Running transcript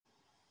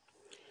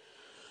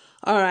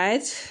All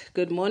right.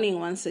 Good morning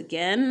once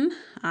again.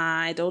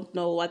 I don't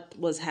know what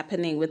was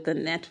happening with the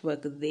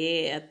network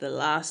there at the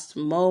last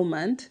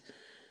moment,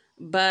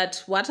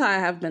 but what I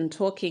have been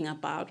talking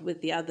about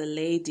with the other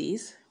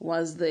ladies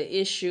was the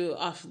issue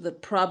of the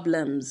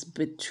problems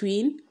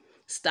between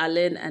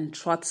Stalin and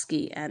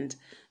Trotsky and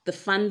the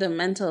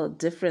fundamental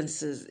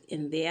differences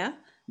in their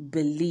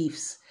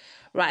beliefs.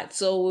 Right.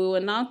 So we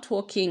were now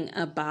talking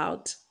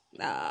about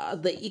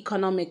the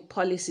economic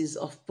policies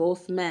of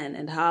both men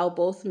and how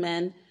both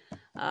men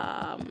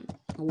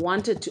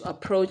wanted to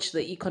approach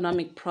the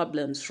economic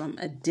problems from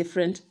a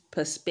different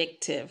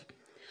perspective.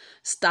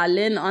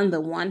 Stalin, on the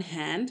one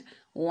hand,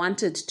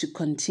 wanted to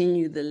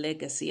continue the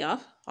legacy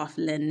of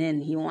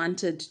Lenin. He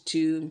wanted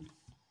to,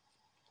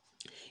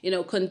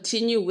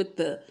 continue with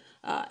the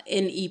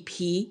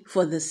NEP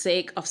for the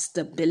sake of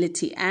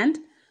stability and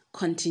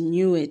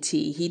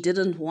continuity. He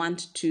didn't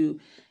want to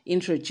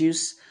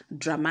introduce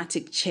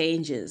dramatic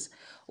changes,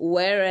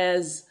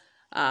 whereas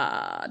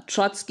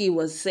Trotsky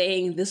was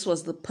saying this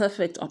was the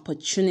perfect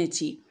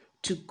opportunity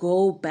to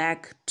go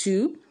back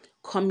to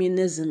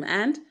communism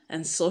and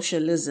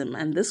socialism.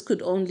 And this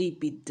could only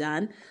be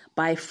done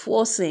by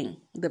forcing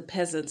the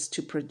peasants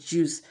to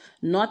produce,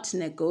 not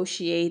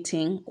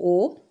negotiating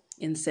or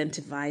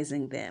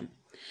incentivizing them.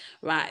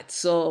 Right.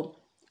 So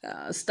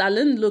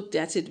Stalin looked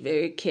at it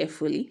very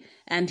carefully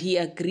and he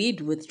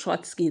agreed with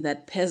Trotsky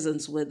that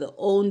peasants were the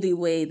only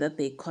way that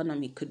the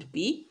economy could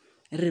be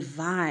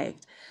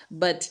revived.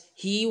 But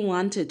he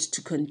wanted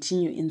to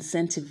continue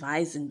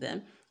incentivizing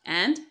them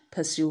and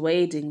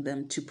persuading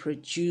them to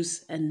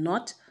produce and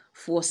not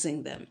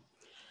forcing them.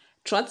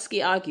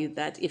 Trotsky argued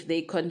that if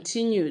they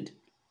continued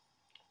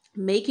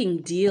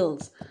making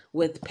deals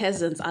with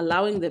peasants,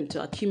 allowing them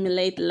to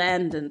accumulate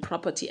land and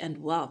property and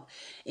wealth,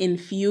 in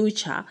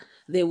future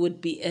there would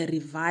be a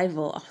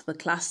revival of the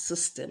class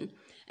system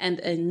and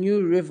a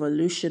new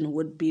revolution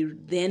would be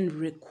then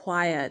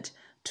required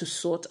to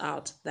sort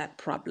out that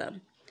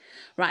problem.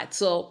 Right,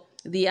 so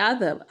the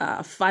other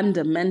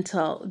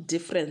fundamental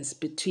difference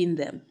between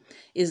them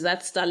is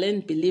that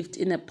Stalin believed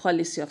in a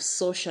policy of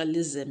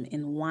socialism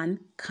in one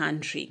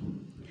country.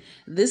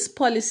 This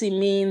policy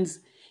means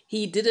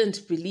he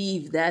didn't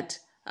believe that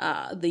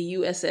the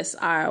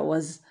USSR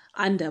was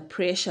under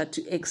pressure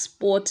to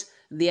export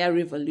their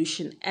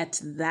revolution at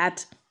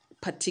that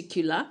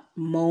particular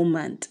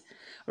moment.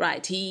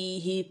 Right,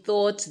 he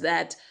thought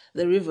that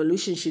the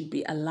revolution should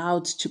be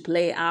allowed to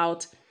play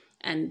out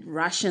and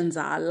Russians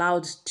are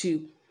allowed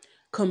to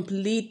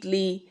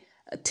completely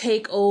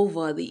take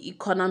over the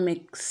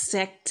economic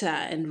sector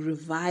and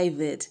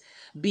revive it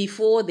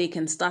before they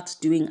can start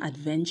doing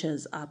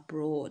adventures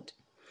abroad.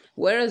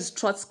 Whereas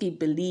Trotsky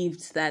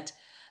believed that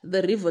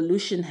the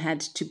revolution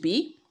had to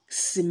be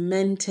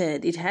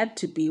cemented. It had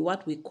to be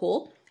what we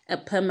call a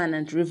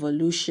permanent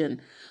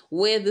revolution,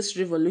 where this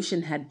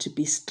revolution had to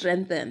be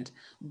strengthened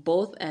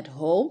both at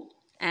home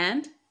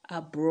and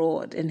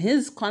abroad. And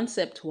his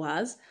concept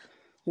was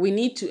we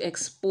need to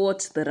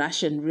export the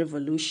Russian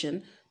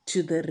Revolution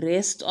to the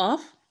rest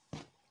of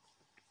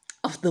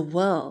the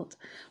world.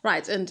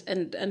 Right.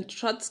 And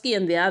Trotsky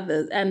and the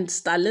others and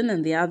Stalin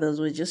and the others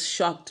were just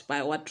shocked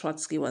by what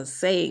Trotsky was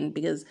saying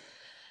because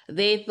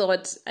they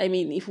thought,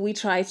 if we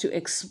try to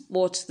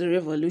export the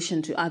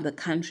revolution to other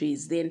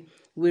countries, then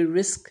we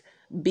risk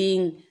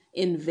being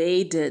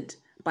invaded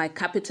by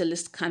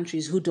capitalist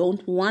countries who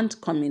don't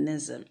want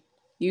communism.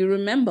 You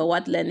remember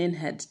what Lenin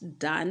had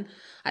done,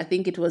 I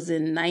think it was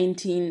in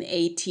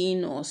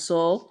 1918 or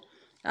so,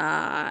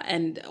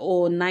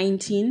 or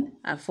 19,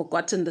 I've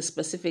forgotten the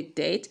specific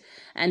date,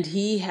 and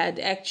he had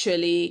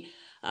actually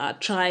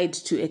tried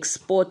to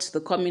export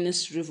the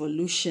communist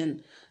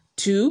revolution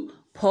to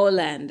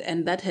Poland,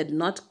 and that had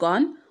not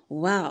gone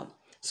well.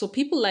 So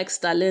people like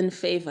Stalin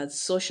favored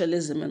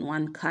socialism in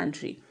one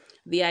country.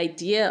 The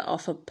idea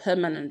of a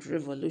permanent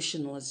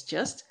revolution was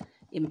just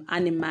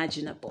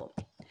unimaginable.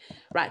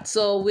 Right,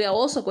 so we are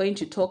also going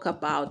to talk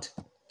about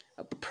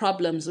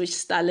problems which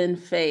Stalin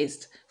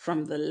faced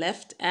from the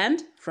left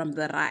and from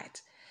the right.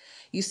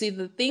 You see,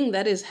 the thing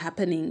that is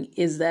happening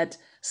is that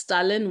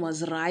Stalin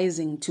was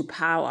rising to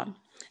power.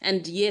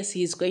 And yes,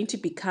 he's going to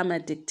become a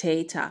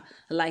dictator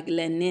like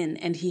Lenin,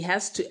 and he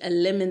has to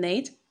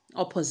eliminate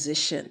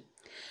opposition.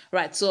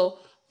 Right, so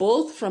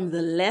both from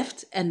the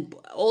left and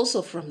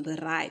also from the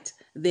right,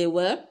 there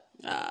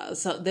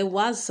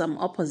was some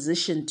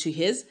opposition to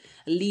his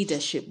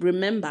leadership.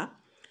 Remember,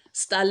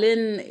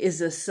 Stalin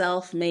is a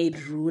self-made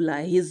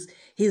ruler.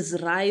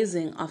 He's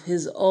rising of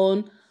his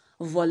own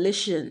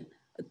volition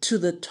to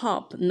the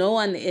top. No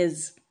one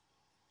is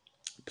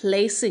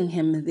placing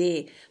him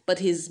there, but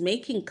he's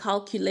making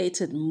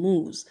calculated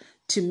moves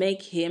to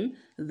make him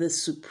the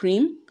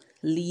supreme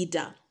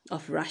leader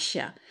of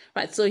Russia.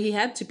 Right, so he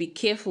had to be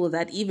careful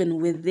that even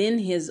within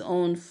his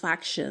own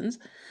factions,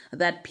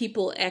 that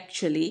people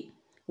actually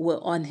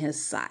were on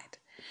his side.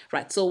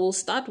 Right, so we'll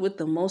start with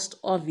the most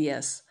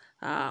obvious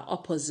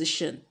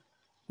opposition,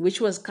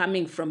 which was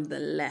coming from the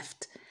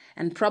left.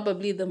 And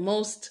probably the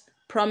most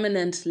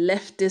prominent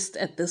leftist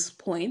at this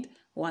point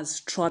was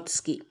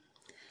Trotsky.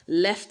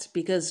 left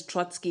because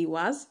Trotsky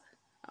was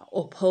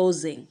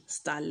opposing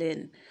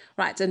Stalin,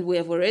 right? And we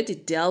have already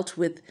dealt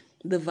with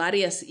the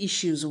various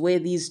issues where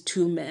these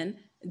two men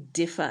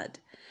differed,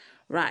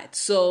 right?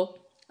 So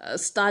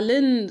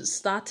Stalin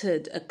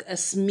started a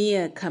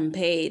smear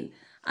campaign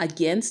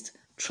against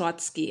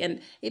Trotsky,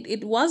 and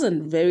it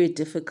wasn't very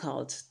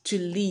difficult to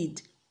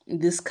lead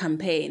this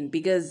campaign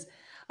because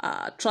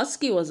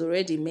Trotsky was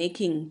already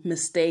making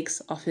mistakes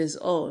of his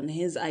own.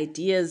 His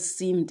ideas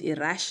seemed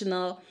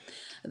irrational.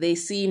 They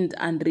seemed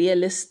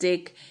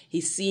unrealistic.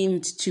 He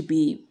seemed to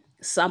be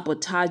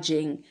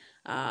sabotaging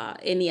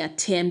any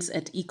attempts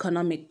at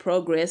economic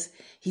progress.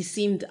 He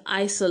seemed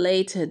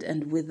isolated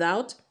and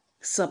without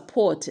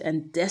support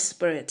and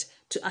desperate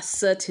to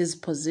assert his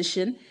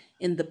position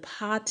in the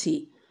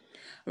party.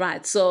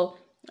 Right, so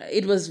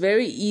it was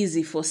very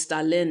easy for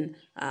Stalin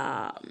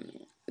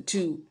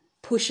to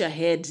push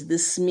ahead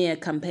this smear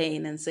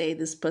campaign and say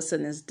this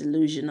person is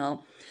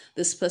delusional,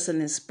 this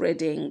person is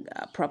spreading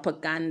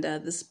propaganda,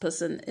 this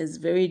person is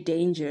very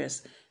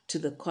dangerous to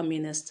the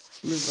communist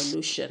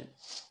revolution.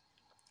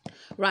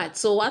 Right,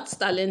 so what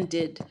Stalin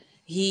did,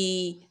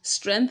 he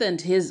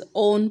strengthened his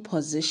own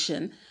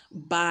position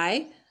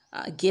by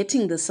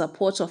getting the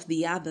support of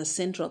the other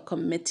Central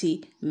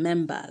Committee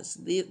members.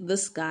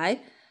 This guy,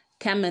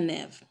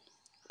 Kamenev,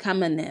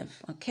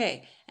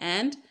 okay,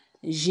 and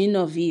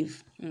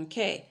Zinoviev,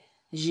 okay,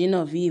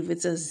 Zinoviev,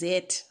 it's a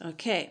Z,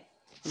 okay,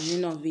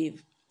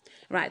 Zinoviev.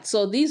 Right,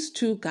 so these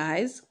two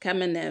guys,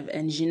 Kamenev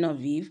and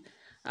Zinoviev,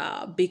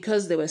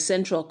 because they were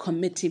Central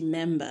Committee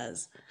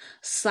members,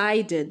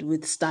 sided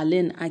with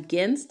Stalin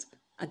against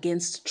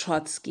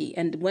Trotsky.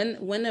 And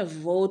when a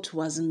vote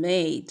was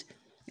made,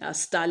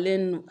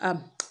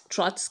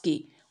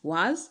 Trotsky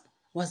was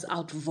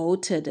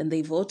outvoted, and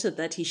they voted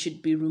that he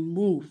should be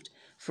removed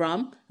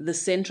from the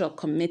Central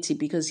Committee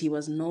because he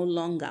was no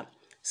longer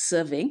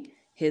serving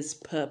his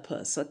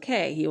purpose.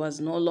 Okay, he was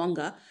no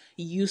longer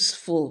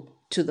useful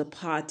to the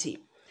party.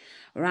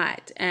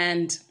 Right,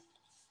 and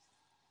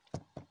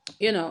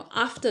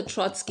after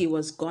Trotsky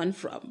was gone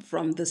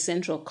from the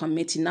Central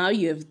Committee, now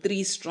you have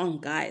three strong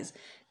guys,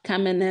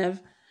 Kamenev,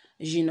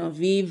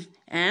 Zinoviev,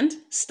 and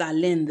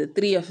Stalin. The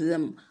three of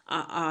them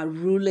are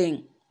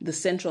ruling the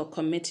Central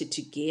Committee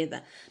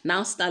together.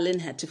 Now Stalin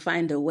had to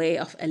find a way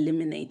of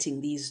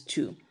eliminating these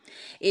two.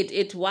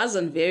 It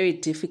wasn't very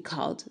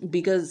difficult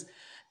because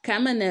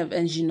Kamenev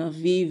and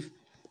Zinoviev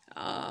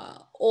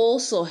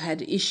also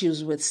had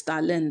issues with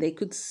Stalin. They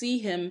could see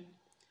him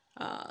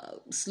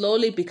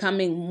slowly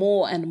becoming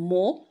more and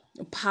more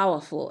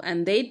powerful,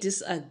 and they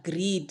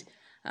disagreed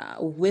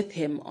with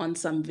him on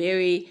some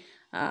very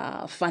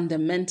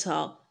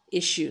fundamental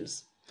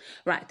issues.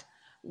 Right.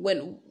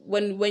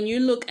 When you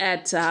look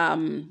at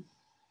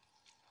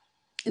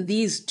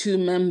these two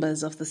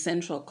members of the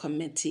Central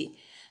Committee,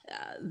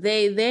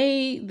 they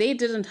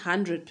didn't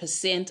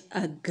 100%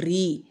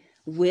 agree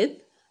with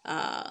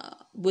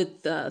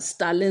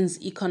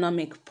Stalin's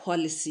economic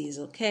policies.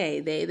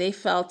 Okay, they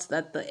felt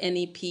that the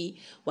NEP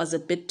was a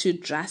bit too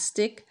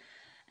drastic,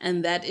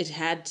 and that it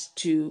had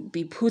to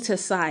be put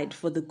aside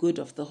for the good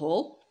of the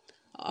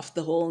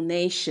whole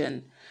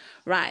nation.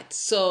 Right.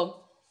 So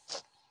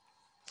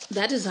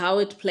that is how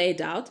it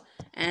played out,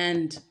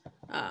 and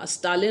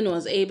Stalin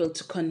was able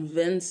to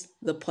convince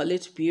the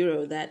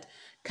Politburo that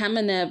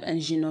Kamenev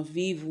and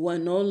Zinoviev were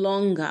no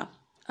longer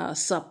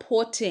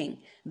supporting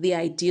the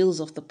ideals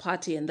of the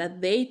party, and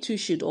that they too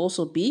should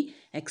also be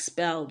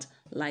expelled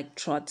like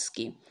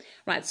Trotsky.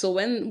 Right, so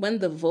when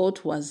the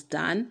vote was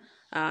done,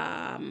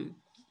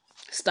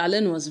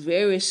 Stalin was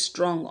very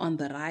strong on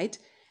the right,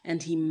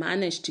 and he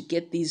managed to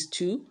get these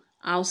two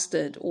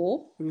ousted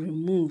or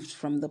removed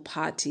from the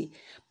party.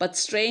 But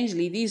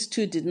strangely, these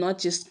two did not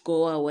just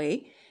go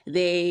away.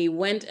 They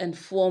went and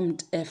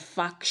formed a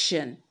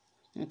faction.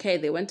 Okay,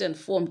 they went and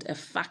formed a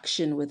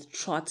faction with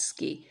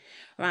Trotsky.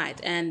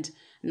 Right, and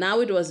now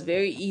it was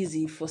very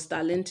easy for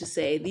Stalin to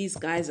say, these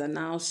guys are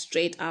now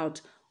straight out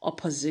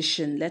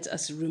opposition. Let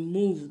us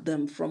remove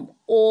them from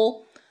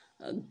all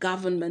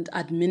government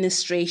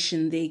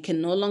administration. They can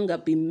no longer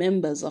be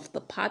members of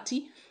the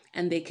party,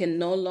 and they can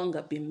no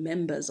longer be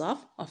members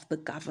of the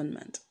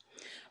government.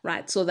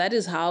 Right, so that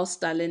is how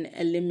Stalin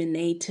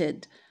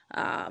eliminated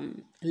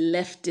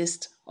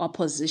leftist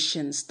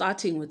opposition,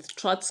 starting with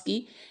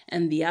Trotsky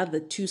and the other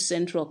two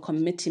Central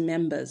Committee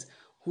members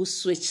who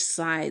switched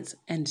sides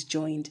and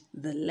joined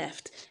the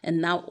left.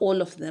 And now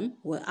all of them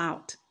were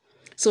out.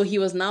 So he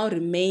was now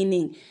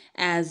remaining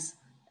as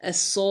a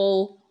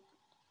sole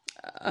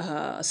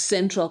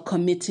Central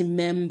Committee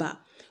member,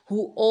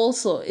 who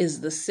also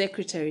is the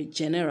Secretary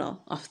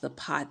General of the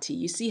party.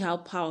 You see how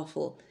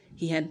powerful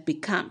he had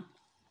become.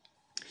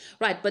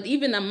 Right, but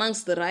even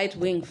amongst the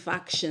right-wing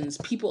factions,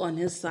 people on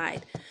his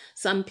side,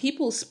 some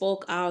people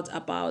spoke out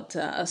about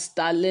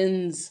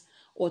Stalin's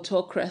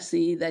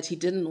autocracy, that he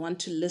didn't want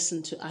to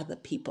listen to other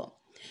people.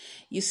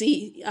 You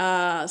see,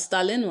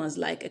 Stalin was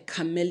like a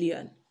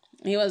chameleon.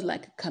 He was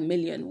like a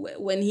chameleon.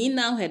 When he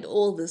now had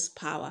all this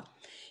power,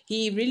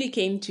 he really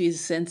came to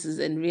his senses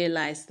and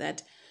realized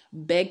that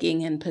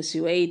begging and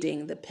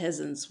persuading the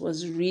peasants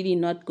was really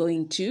not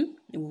going to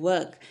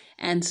work.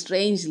 And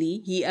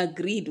strangely, he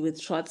agreed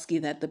with Trotsky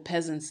that the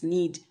peasants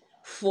need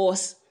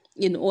force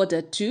in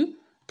order to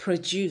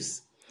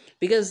produce,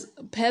 because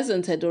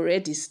peasants had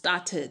already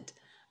started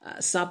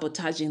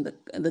sabotaging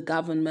the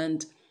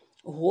government,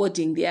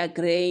 hoarding their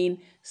grain,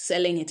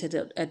 selling it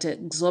at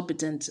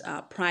exorbitant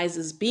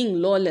prices,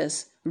 being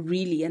lawless,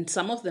 really. And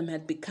some of them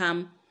had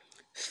become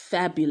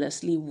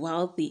fabulously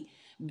wealthy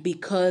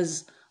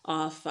because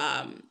of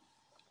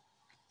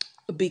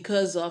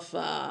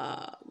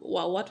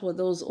what were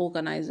those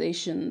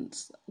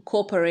organizations?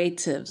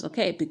 Cooperatives.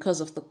 Okay,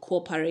 because of the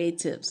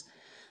cooperatives.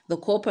 The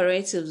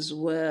cooperatives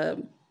were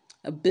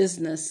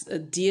business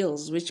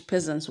deals which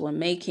peasants were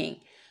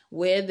making,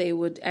 where they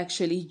would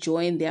actually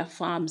join their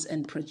farms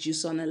and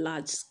produce on a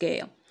large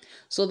scale.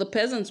 So the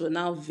peasants were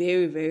now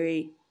very,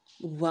 very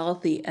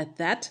wealthy at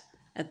that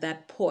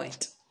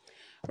point.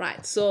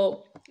 Right,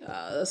 so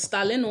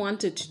Stalin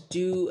wanted to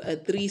do a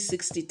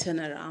 360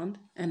 turnaround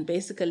and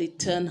basically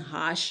turn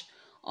harsh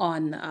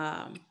on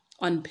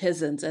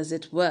peasants, as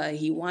it were.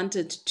 He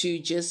wanted to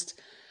just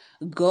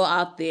go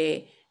out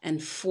there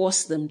and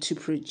force them to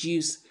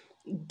produce,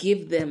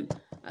 give them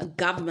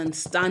government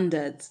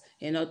standards,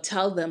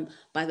 tell them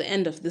by the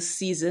end of this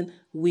season,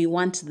 we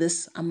want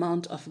this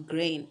amount of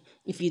grain.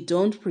 If you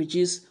don't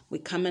produce, we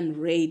come and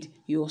raid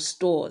your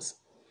stores.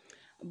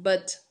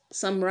 But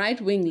some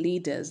right-wing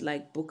leaders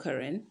like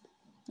Bukharin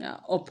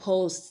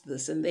opposed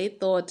this, and they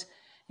thought,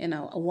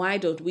 why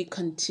don't we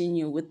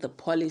continue with the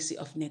policy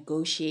of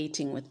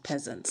negotiating with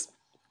peasants?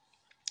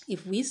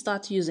 If we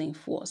start using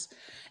force,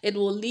 it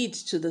will lead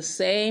to the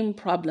same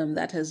problem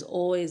that has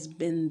always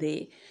been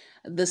there,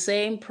 the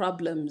same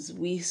problems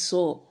we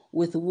saw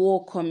with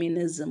war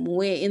communism,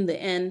 where in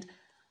the end,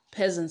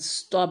 peasants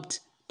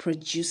stopped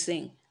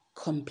producing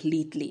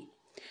completely.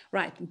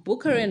 Right,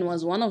 Bukharin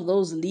was one of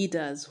those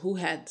leaders who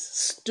had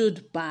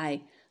stood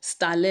by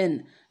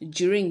Stalin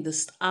during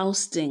the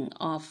ousting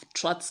of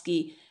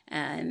Trotsky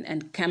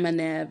and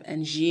Kamenev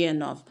and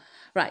Zhirianov.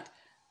 Right,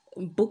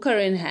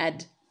 Bukharin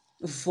had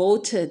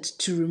voted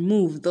to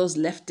remove those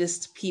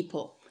leftist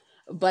people,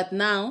 but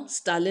now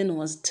Stalin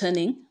was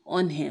turning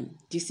on him.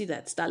 Do you see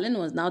that? Stalin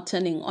was now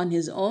turning on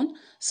his own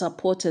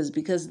supporters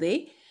because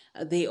they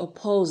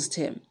opposed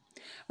him.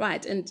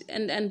 Right, and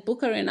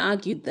Bukharin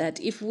argued that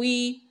if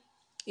we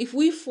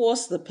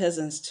force the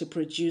peasants to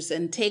produce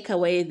and take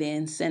away their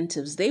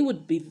incentives, they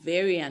would be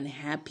very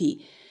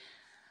unhappy.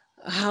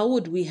 How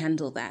would we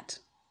handle that?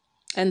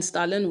 And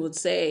Stalin would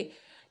say,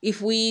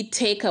 if we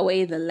take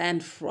away the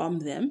land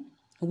from them,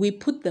 we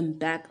put them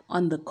back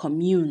on the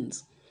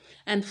communes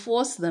and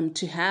force them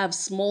to have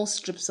small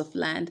strips of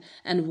land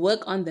and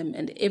work on them,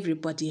 and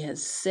everybody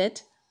has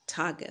set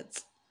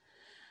targets.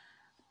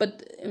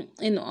 But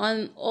in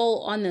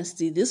all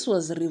honesty, this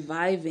was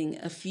reviving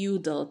a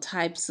feudal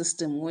type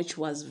system which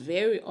was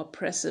very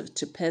oppressive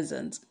to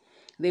peasants.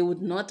 They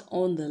would not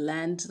own the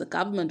land. The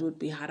government would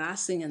be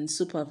harassing and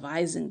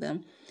supervising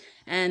them.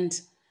 And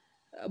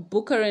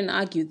Bukharin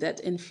argued that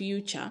in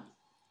future,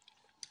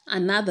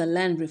 another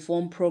land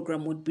reform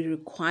program would be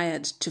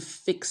required to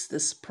fix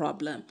this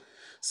problem.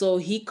 So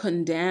he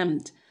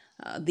condemned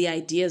the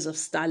ideas of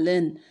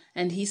Stalin,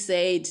 and he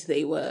said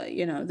they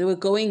were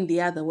going the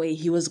other way.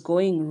 He was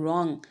going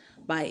wrong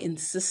by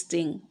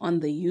insisting on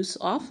the use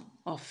of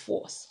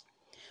force.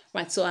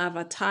 Right, so I've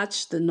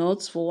attached the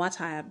notes for what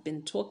I have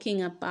been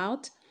talking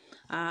about.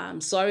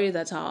 I'm sorry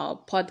that our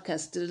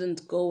podcast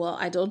didn't go well.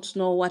 I don't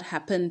know what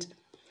happened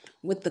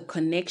with the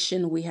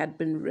connection. We had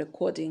been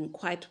recording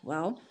quite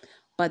well,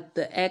 but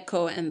the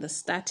echo and the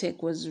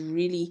static was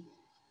really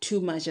too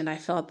much, and I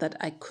felt that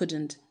I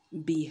couldn't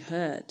be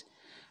heard.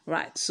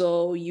 Right,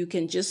 so you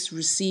can just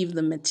receive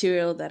the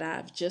material that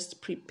I've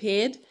just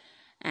prepared,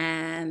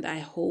 and I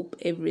hope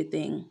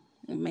everything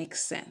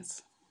makes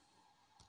sense.